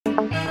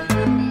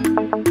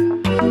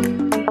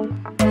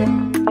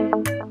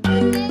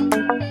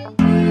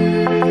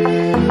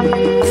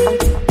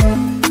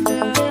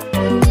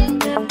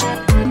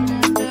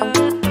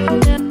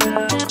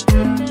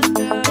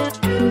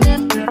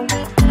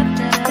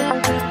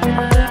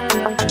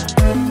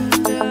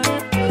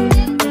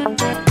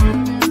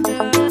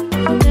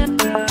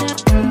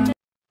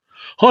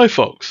Hi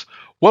folks,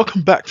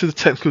 welcome back to the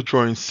technical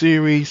drawing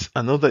series.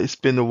 I know that it's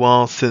been a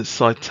while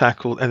since I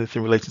tackled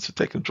anything related to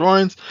technical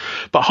drawings,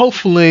 but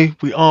hopefully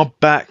we are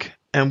back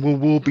and we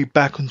will be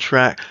back on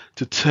track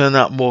to turn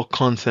out more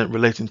content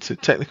relating to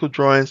technical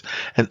drawings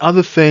and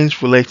other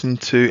things relating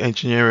to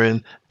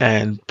engineering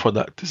and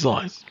product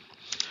design.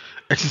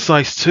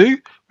 Exercise 2,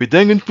 we're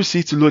then going to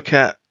proceed to look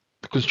at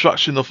the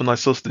construction of an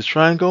isosceles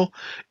triangle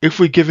if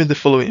we're given the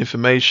following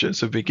information.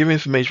 So if we're given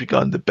information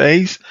regarding the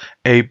base,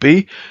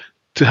 AB,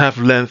 to have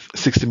length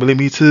 60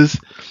 millimeters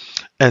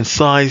and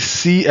size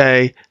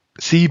CA,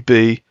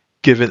 CB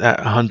given at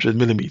 100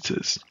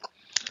 millimeters.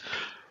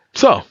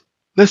 So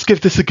let's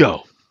give this a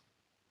go.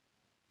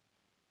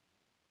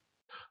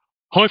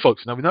 Hi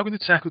folks, now we're going to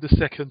tackle the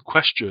second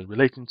question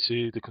relating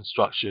to the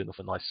construction of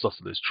an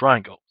isosceles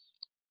triangle.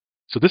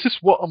 So this is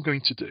what I'm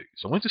going to do.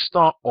 So I'm going to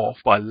start off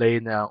by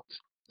laying out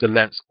the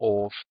lengths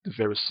of the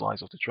various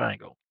sides of the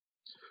triangle.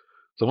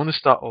 So I'm going to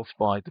start off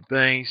by the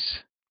base.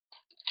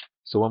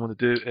 So what I'm going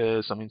to do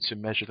is I'm going to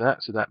measure that.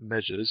 So that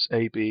measures,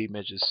 AB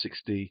measures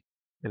 60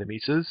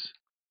 millimeters,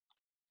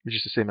 which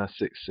is the same as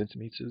 6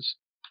 centimeters.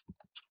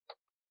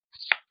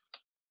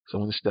 So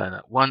I'm going to stand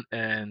at one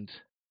end,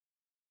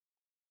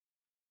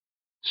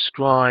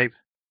 scribe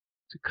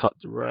to cut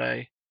the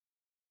ray.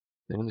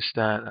 Then I'm going to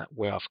stand at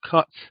where I've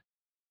cut,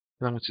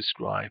 and I'm going to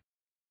scribe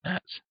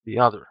at the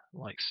other,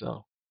 like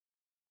so.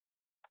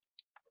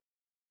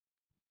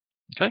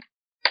 Okay?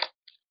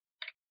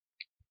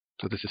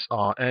 So this is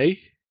RA,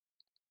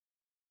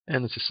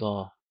 and this is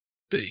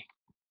RB.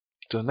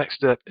 So the next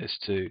step is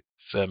to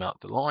firm out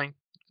the line.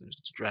 So I'm just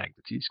going to drag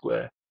the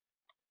T-square,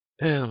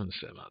 and I'm going to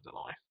firm out the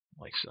line,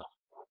 like so.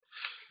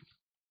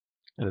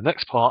 And the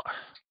next part,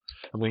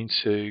 I'm going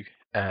to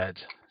add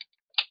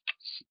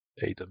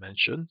a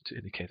dimension to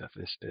indicate that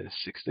this is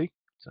 60.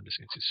 So I'm just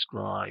going to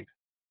scribe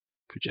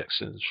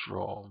projections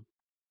from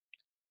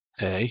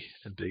A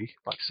and B,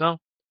 like so.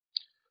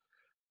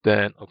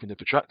 Then open the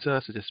protractor,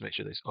 so just make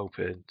sure that it's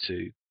open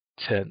to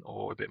 10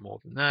 or a bit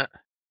more than that.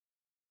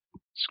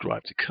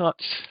 Scribe to cut.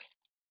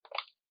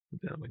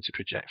 Then I'm going to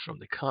project from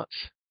the cut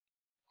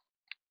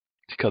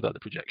to cut out the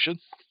projection.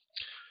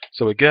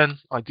 So again,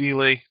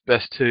 ideally,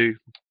 best to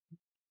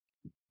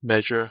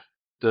measure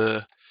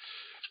the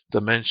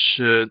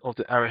dimension of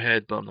the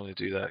arrowhead, but I'm not going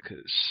to do that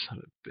because I'm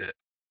a bit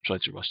trying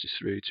to rush this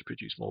through to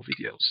produce more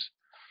videos.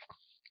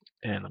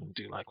 And I'm going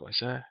to do likewise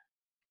there.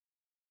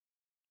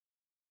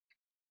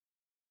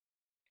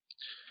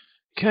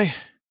 Okay,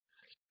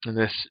 and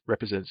this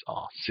represents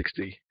our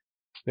 60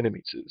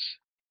 millimeters,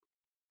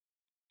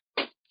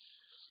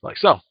 like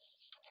so.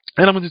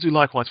 And I'm going to do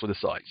likewise for the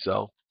side.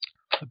 So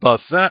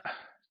above that, I'm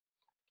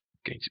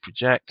going to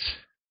project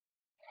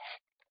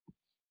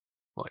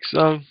like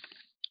so.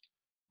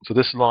 So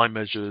this line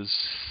measures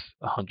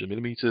 100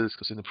 millimeters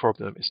because in the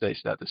problem it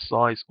states that the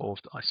size of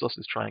the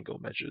isosceles triangle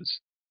measures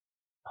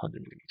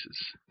 100 millimeters.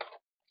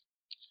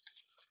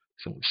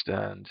 So I'm going to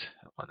stand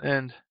at one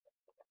end,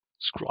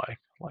 scribe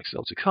like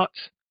so to cut,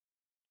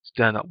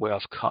 stand up where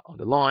I've cut on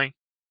the line,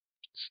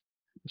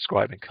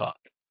 scribe and cut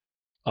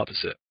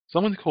opposite. So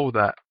I'm going to call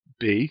that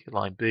B,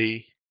 line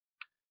B,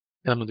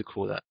 and I'm going to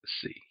call that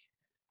C.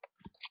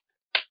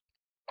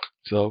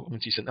 So I'm going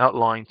to use an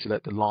outline to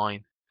let the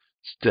line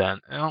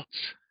stand out.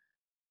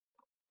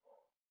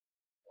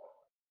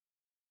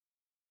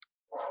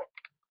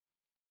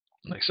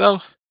 Like so.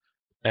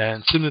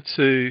 And similar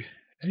to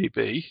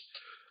AB,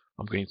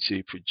 I'm going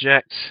to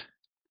project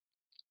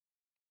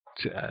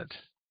to add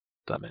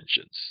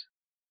dimensions.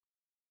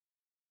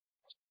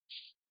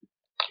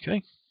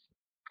 Okay.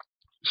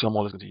 So I'm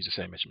always going to use the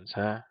same measurements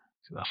here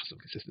to allow for some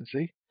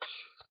consistency.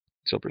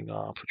 So I'll bring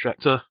our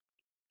protractor.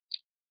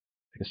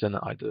 I can stand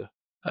that either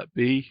at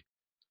B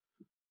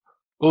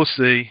or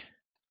C,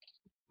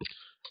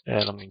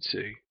 and I'm going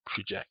to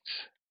project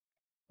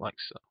like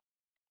so.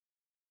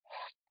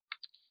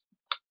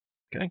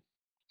 Okay.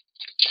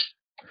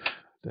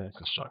 Then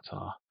construct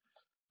our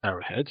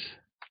arrowhead.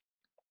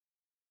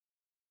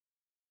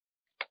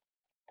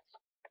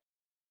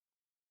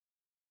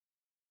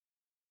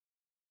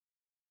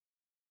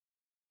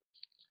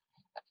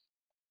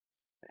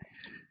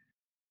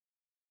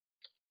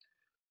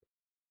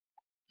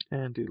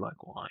 And do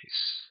likewise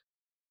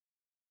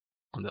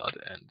on the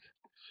other end.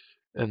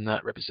 And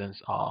that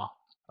represents our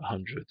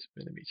 100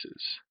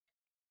 millimeters.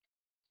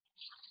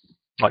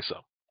 Like so.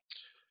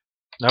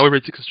 Now we're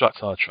ready to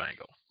construct our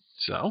triangle.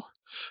 So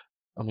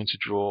I'm going to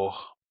draw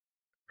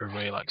a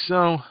ray like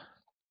so,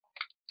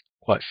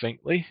 quite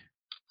faintly.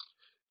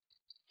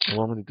 And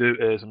what I'm going to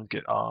do is I'm going to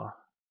get our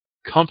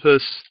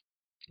compass.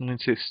 I'm going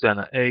to extend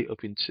an A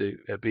up into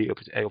a B up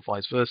into A or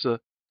vice versa.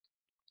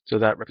 So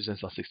that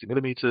represents our 60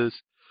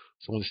 millimeters.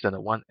 So I'm going to stand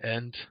at one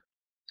end,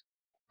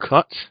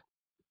 cut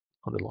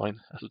on the line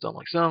as we've done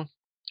like so,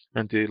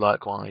 and do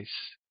likewise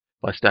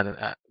by standing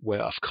at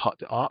where I've cut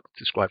the arc to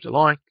describe the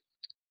line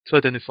to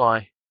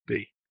identify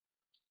B.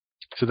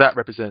 So that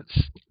represents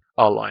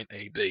our line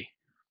AB.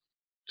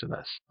 So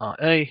that's RA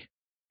and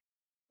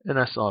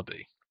that's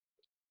RB.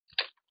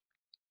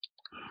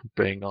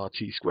 Bring our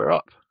T-square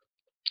up.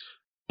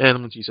 And I'm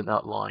going to use an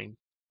outline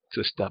to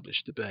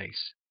establish the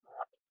base,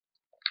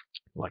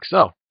 like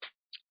so.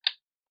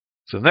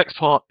 So the next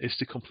part is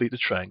to complete the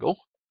triangle.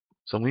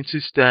 So I'm going to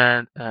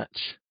stand at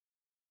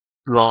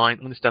line,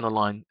 I'm going to stand on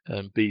line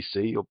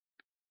BC or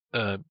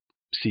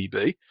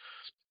CB.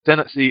 Stand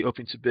at C up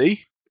into B,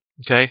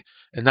 okay,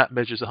 and that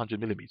measures 100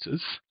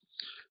 millimeters.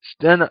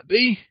 Stand at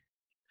B,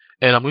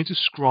 and I'm going to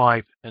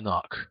scribe an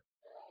arc,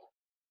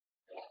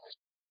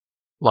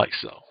 like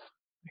so,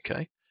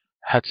 okay.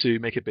 I had to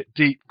make it a bit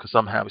deep because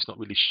somehow it's not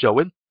really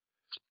showing.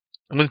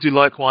 I'm going to do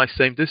likewise,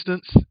 same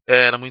distance,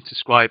 and I'm going to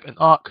scribe an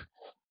arc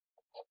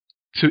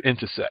to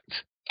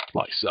intersect,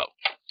 like so.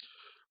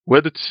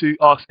 Where the two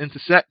arcs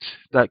intersect,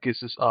 that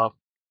gives us our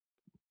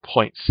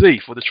point C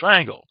for the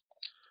triangle.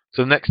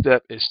 So the next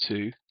step is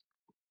to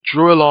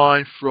draw a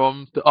line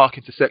from the arc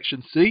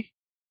intersection C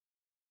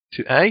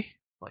to A,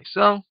 like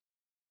so.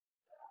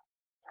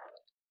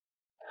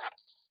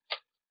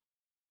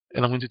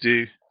 And I'm going to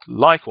do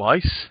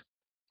likewise,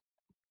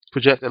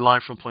 project a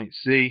line from point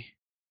C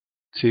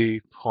to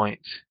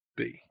point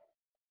B.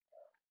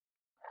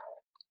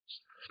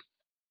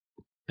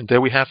 And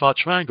there we have our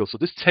triangle. So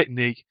this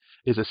technique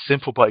is a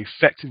simple but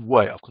effective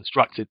way of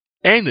constructing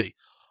any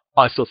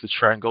isosceles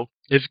triangle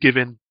if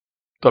given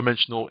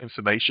dimensional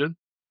information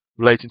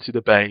relating to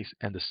the base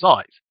and the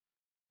sides.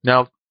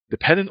 Now,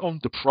 depending on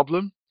the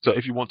problem, so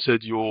if you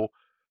wanted your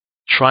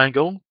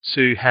triangle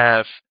to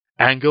have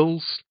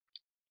angles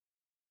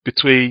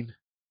between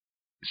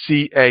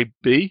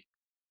CAB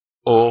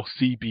or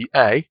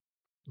CBA,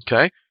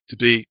 okay, to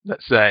be,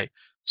 let's say,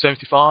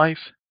 75,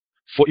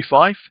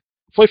 45.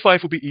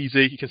 45 will be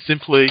easy. You can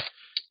simply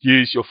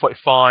use your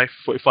 45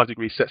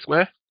 degree set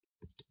square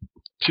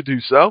to do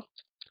so.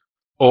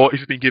 Or if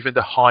you've been given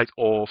the height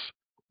of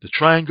the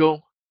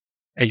triangle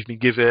and you've been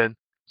given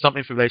some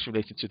information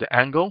related to the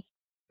angle,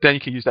 then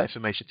you can use that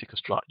information to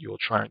construct your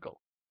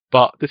triangle.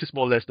 But this is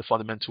more or less the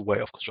fundamental way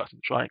of constructing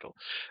the triangle.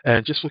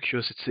 And just for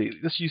curiosity,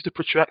 let's use the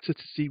protractor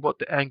to see what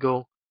the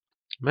angle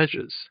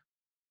measures.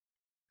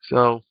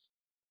 So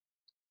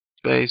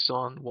based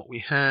on what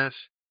we have,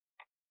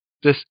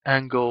 this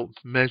angle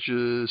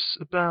measures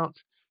about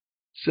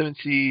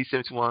 70,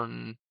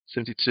 71,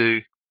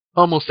 72,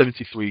 almost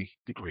 73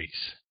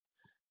 degrees.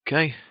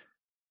 Okay,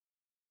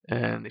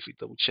 and if we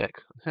double check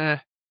on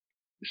here,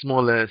 it's more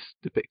or less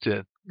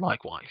depicted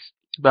likewise,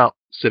 about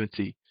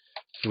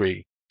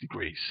 73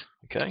 degrees.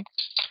 Okay,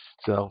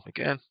 so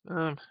again,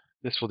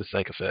 just for the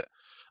sake of it,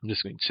 I'm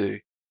just going to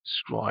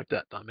scribe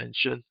that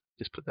dimension,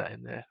 just put that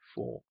in there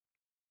for.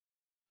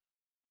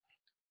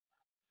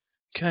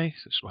 Okay,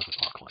 so scribe an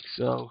arc like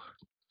so.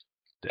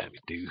 Then we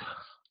do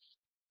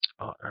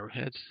our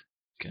arrowheads.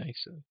 Okay,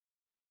 so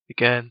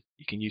again,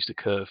 you can use the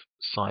curve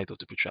side of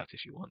the protractor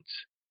if you want.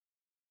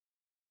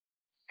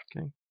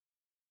 Okay,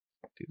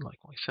 do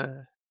likewise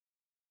here.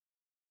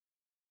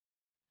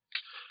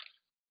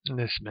 And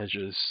this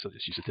measures, so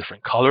just use a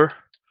different color.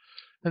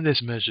 And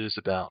this measures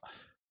about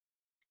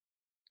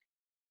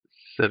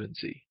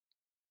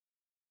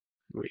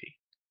 73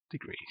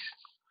 degrees.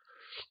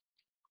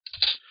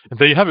 And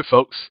there you have it,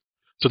 folks.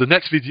 So the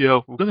next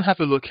video, we're going to have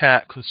a look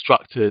at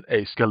constructing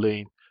a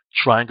scalene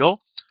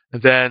triangle.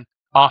 And then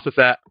after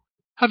that,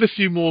 have a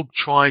few more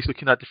tries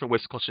looking at different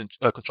ways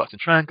of constructing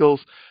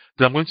triangles.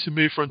 Then I'm going to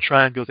move from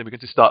triangles and we're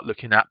going to start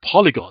looking at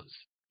polygons.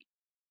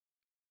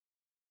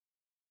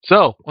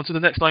 So, on to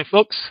the next line,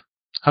 folks.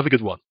 Have a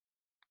good one.